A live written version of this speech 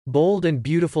Bold and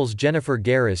Beautiful's Jennifer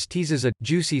Gareis teases a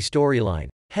juicy storyline.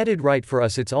 Headed right for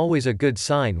us. It's always a good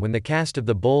sign when the cast of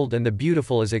The Bold and the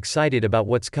Beautiful is excited about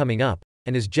what's coming up,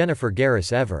 and is Jennifer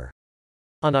Gareis ever.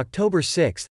 On October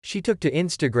 6, she took to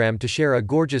Instagram to share a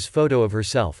gorgeous photo of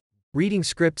herself, reading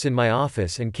scripts in my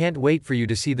office and can't wait for you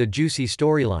to see the juicy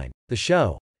storyline the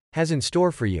show has in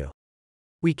store for you.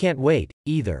 We can't wait,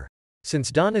 either.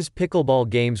 Since Donna's pickleball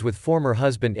games with former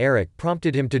husband Eric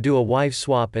prompted him to do a wife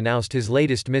swap and oust his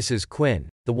latest Mrs. Quinn,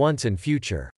 the once and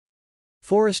future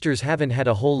Forresters haven't had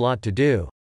a whole lot to do.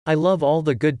 I love all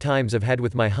the good times I've had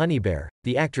with my honey bear,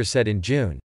 the actress said in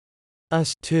June.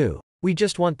 Us, too. We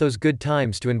just want those good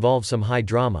times to involve some high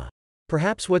drama.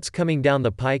 Perhaps what's coming down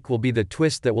the pike will be the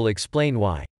twist that will explain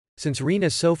why, since Rena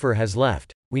Sofer has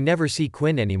left, we never see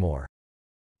Quinn anymore.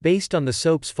 Based on the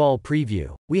soap's fall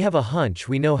preview, we have a hunch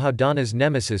we know how Donna's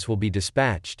nemesis will be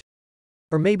dispatched.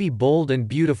 Or maybe Bold and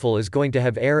Beautiful is going to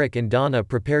have Eric and Donna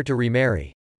prepare to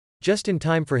remarry, just in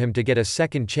time for him to get a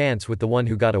second chance with the one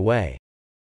who got away.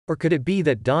 Or could it be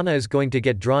that Donna is going to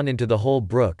get drawn into the whole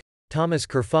Brooke Thomas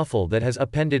kerfuffle that has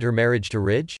upended her marriage to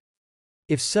Ridge?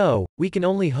 If so, we can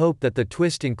only hope that the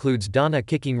twist includes Donna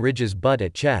kicking Ridge's butt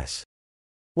at chess.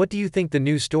 What do you think the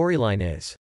new storyline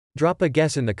is? Drop a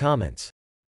guess in the comments.